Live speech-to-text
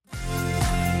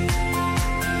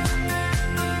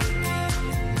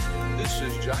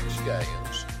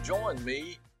Scallions, join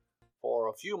me for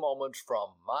a few moments from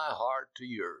my heart to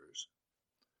yours.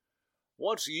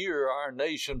 Once a year, our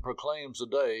nation proclaims a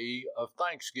day of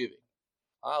Thanksgiving.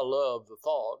 I love the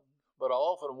thought, but I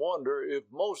often wonder if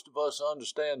most of us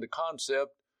understand the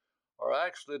concept or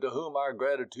actually to whom our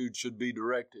gratitude should be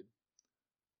directed.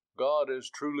 God has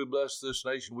truly blessed this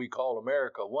nation we call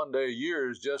America. One day a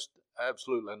year is just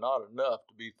absolutely not enough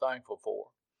to be thankful for.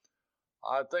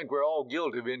 I think we're all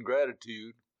guilty of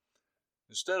ingratitude.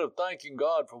 Instead of thanking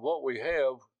God for what we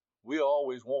have, we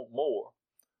always want more.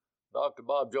 Dr.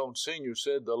 Bob Jones Sr.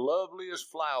 said, "The loveliest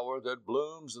flower that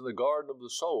blooms in the garden of the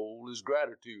soul is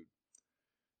gratitude."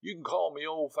 You can call me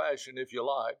old-fashioned if you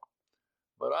like,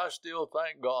 but I still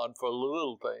thank God for the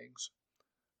little things.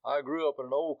 I grew up in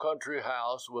an old country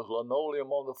house with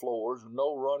linoleum on the floors and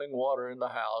no running water in the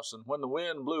house, and when the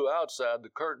wind blew outside, the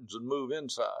curtains would move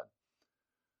inside.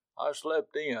 I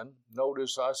slept in,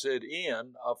 notice I said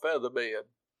in, a feather bed.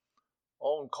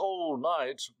 On cold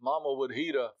nights, Mama would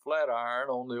heat a flat iron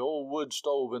on the old wood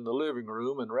stove in the living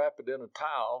room and wrap it in a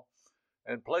towel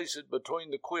and place it between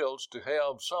the quilts to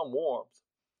have some warmth.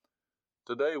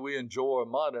 Today we enjoy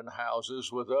modern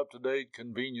houses with up-to-date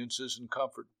conveniences and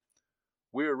comfort.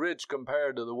 We are rich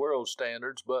compared to the world's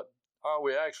standards, but are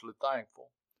we actually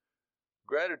thankful?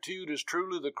 Gratitude is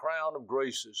truly the crown of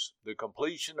graces, the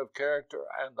completion of character,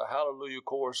 and the hallelujah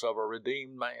chorus of a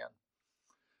redeemed man.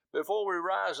 Before we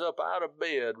rise up out of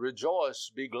bed,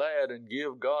 rejoice, be glad, and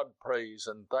give God praise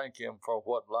and thank Him for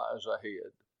what lies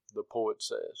ahead, the poet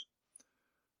says.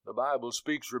 The Bible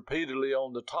speaks repeatedly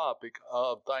on the topic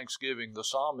of thanksgiving. The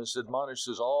psalmist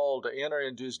admonishes all to enter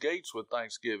into His gates with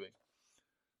thanksgiving.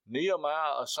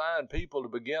 Nehemiah assigned people to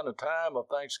begin a time of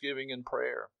thanksgiving and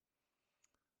prayer.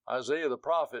 Isaiah the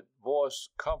prophet voiced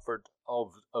comfort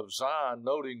of Zion,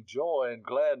 noting joy and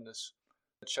gladness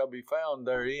that shall be found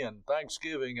therein,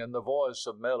 thanksgiving and the voice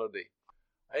of melody.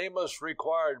 Amos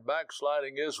required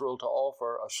backsliding Israel to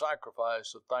offer a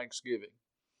sacrifice of thanksgiving.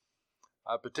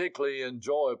 I particularly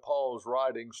enjoy Paul's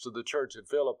writings to the church at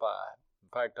Philippi. In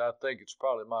fact, I think it's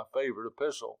probably my favorite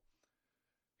epistle.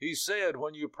 He said,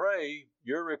 when you pray,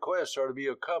 your requests are to be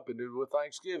accompanied with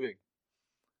thanksgiving.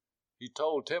 He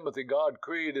told Timothy God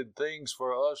created things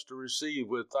for us to receive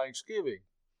with thanksgiving.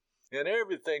 In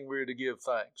everything we're to give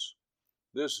thanks.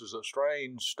 This is a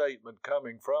strange statement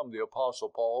coming from the Apostle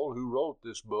Paul, who wrote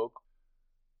this book,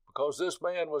 because this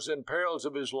man was in perils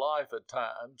of his life at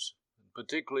times,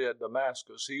 particularly at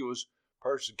Damascus. He was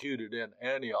persecuted in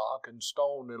Antioch and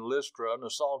stoned in Lystra and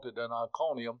assaulted in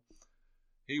Iconium.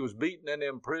 He was beaten and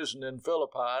imprisoned in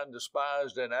Philippi and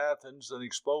despised in Athens and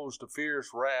exposed to fierce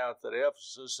wrath at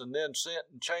Ephesus and then sent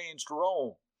in chains to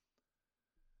Rome.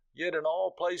 Yet in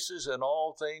all places and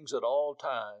all things at all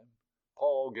time,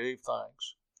 Paul gave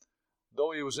thanks.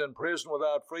 Though he was in prison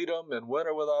without freedom, in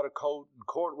winter without a coat, in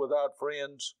court without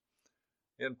friends,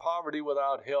 in poverty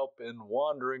without help, in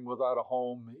wandering without a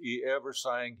home, he ever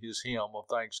sang his hymn of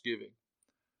thanksgiving.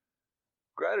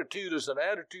 Gratitude is an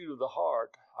attitude of the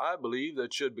heart, I believe,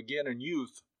 that should begin in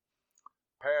youth.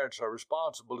 Parents are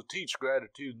responsible to teach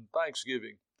gratitude and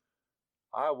thanksgiving.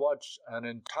 I watch an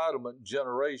entitlement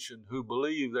generation who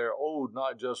believe they're owed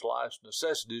not just life's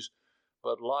necessities,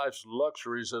 but life's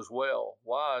luxuries as well.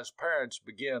 Wise parents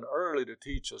begin early to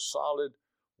teach a solid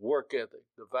work ethic,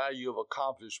 the value of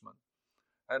accomplishment,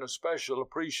 and a special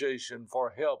appreciation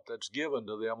for help that's given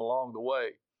to them along the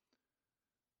way.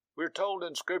 We're told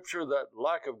in Scripture that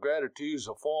lack of gratitude is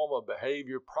a form of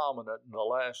behavior prominent in the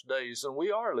last days, and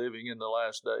we are living in the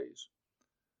last days.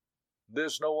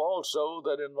 This know also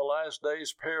that in the last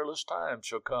days perilous times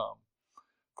shall come.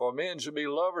 For men shall be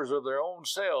lovers of their own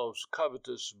selves,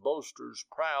 covetous, boasters,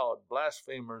 proud,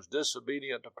 blasphemers,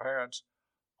 disobedient to parents,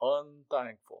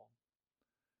 unthankful.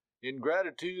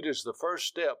 Ingratitude is the first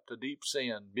step to deep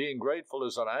sin. Being grateful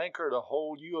is an anchor to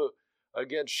hold you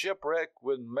against shipwreck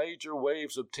when major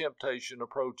waves of temptation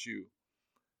approach you.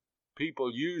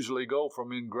 People usually go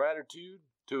from ingratitude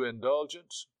to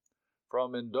indulgence,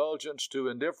 from indulgence to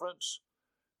indifference,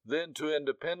 then to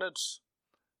independence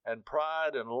and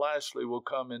pride, and lastly will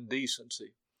come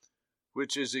indecency,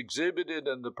 which is exhibited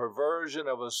in the perversion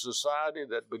of a society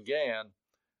that began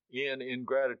in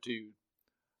ingratitude.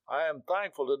 I am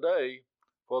thankful today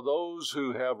for those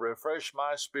who have refreshed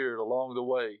my spirit along the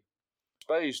way.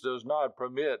 Space does not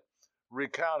permit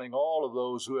recounting all of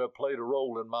those who have played a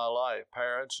role in my life,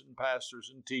 parents and pastors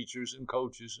and teachers and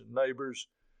coaches and neighbors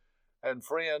and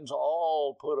friends,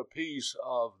 all put a piece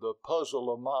of the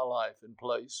puzzle of my life in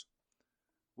place.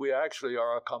 We actually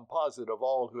are a composite of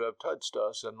all who have touched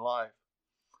us in life.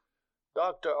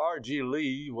 Dr. R.G.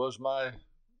 Lee was my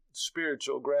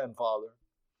spiritual grandfather.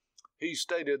 He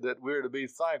stated that we're to be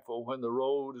thankful when the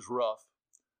road is rough,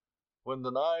 when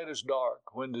the night is dark,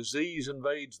 when disease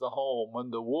invades the home, when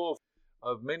the wolf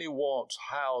of many wants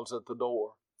howls at the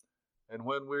door, and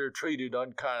when we're treated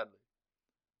unkindly.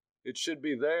 It should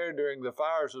be there during the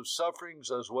fires of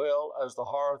sufferings as well as the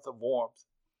hearth of warmth,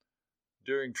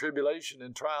 during tribulation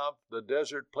and triumph, the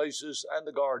desert places and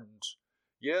the gardens.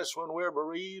 Yes, when we're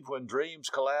bereaved, when dreams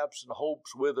collapse and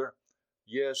hopes wither.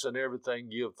 Yes, in everything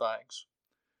give thanks.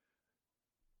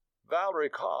 Valerie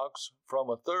Cox, from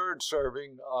a third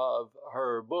serving of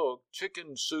her book,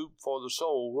 Chicken Soup for the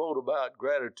Soul, wrote about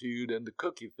gratitude and the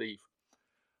cookie thief.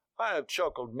 I have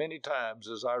chuckled many times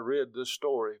as I read this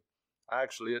story.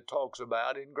 Actually, it talks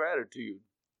about ingratitude.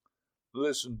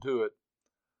 Listen to it.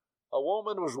 A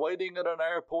woman was waiting at an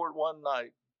airport one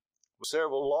night,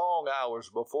 several long hours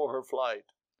before her flight.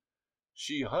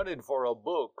 She hunted for a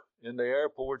book in the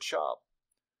airport shop.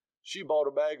 She bought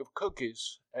a bag of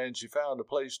cookies, and she found a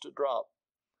place to drop.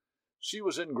 She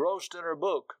was engrossed in her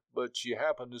book, but she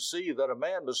happened to see that a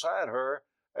man beside her,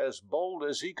 as bold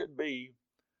as he could be,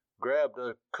 grabbed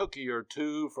a cookie or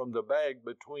two from the bag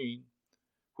between,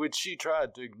 which she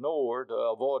tried to ignore to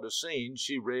avoid a scene.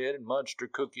 She read and munched her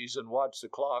cookies and watched the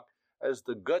clock as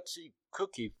the gutsy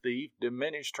cookie thief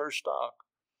diminished her stock.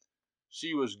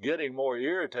 She was getting more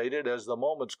irritated as the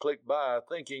moments clicked by,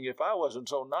 thinking if I wasn't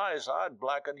so nice, I'd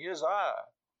blacken his eye.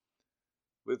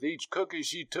 With each cookie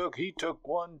she took, he took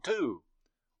one too.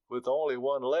 With only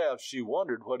one left, she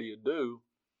wondered what he'd do.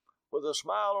 With a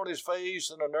smile on his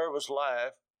face and a nervous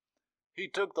laugh, he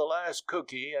took the last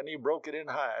cookie and he broke it in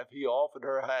half. He offered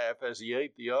her half as he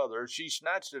ate the other. She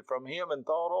snatched it from him and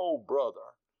thought, oh,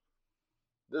 brother,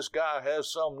 this guy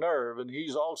has some nerve, and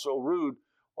he's also rude.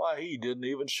 Why, he didn't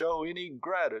even show any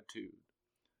gratitude.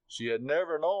 She had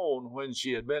never known when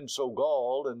she had been so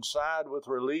galled, and sighed with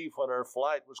relief when her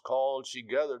flight was called. She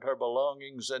gathered her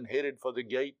belongings and headed for the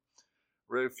gate,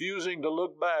 refusing to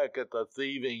look back at the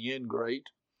thieving ingrate.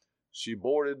 She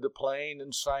boarded the plane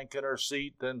and sank in her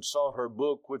seat, then sought her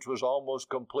book, which was almost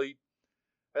complete.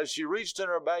 As she reached in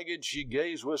her baggage, she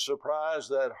gazed with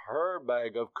surprise at her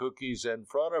bag of cookies in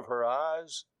front of her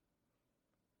eyes.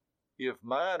 If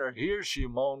mine are here, she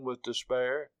moaned with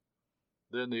despair,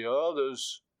 then the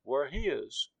others were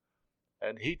his,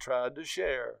 and he tried to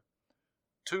share.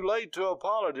 Too late to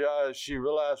apologize, she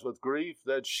realized with grief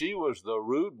that she was the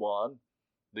rude one,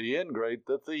 the ingrate,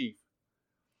 the thief.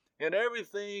 In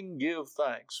everything give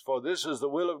thanks, for this is the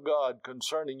will of God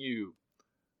concerning you.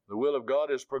 The will of God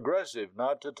is progressive.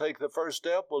 Not to take the first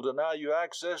step will deny you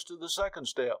access to the second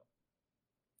step.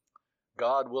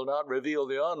 God will not reveal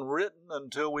the unwritten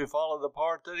until we follow the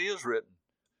part that is written.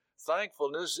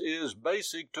 Thankfulness is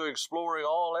basic to exploring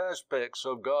all aspects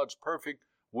of God's perfect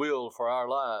will for our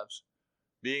lives.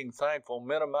 Being thankful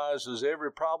minimizes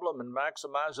every problem and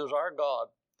maximizes our God.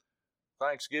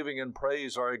 Thanksgiving and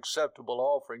praise are acceptable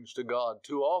offerings to God.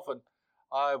 Too often,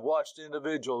 I've watched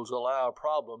individuals allow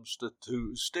problems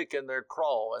to stick in their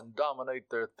craw and dominate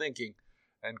their thinking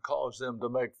and cause them to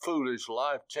make foolish,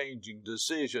 life-changing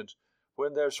decisions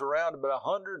when they're surrounded by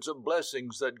hundreds of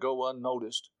blessings that go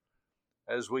unnoticed.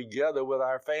 As we gather with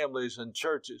our families and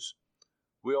churches,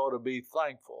 we ought to be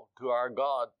thankful to our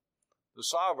God, the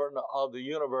sovereign of the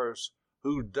universe,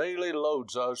 who daily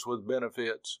loads us with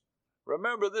benefits.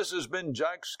 Remember, this has been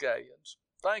Jack Scallions.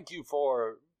 Thank you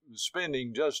for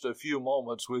spending just a few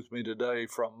moments with me today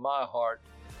from my heart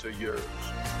to yours.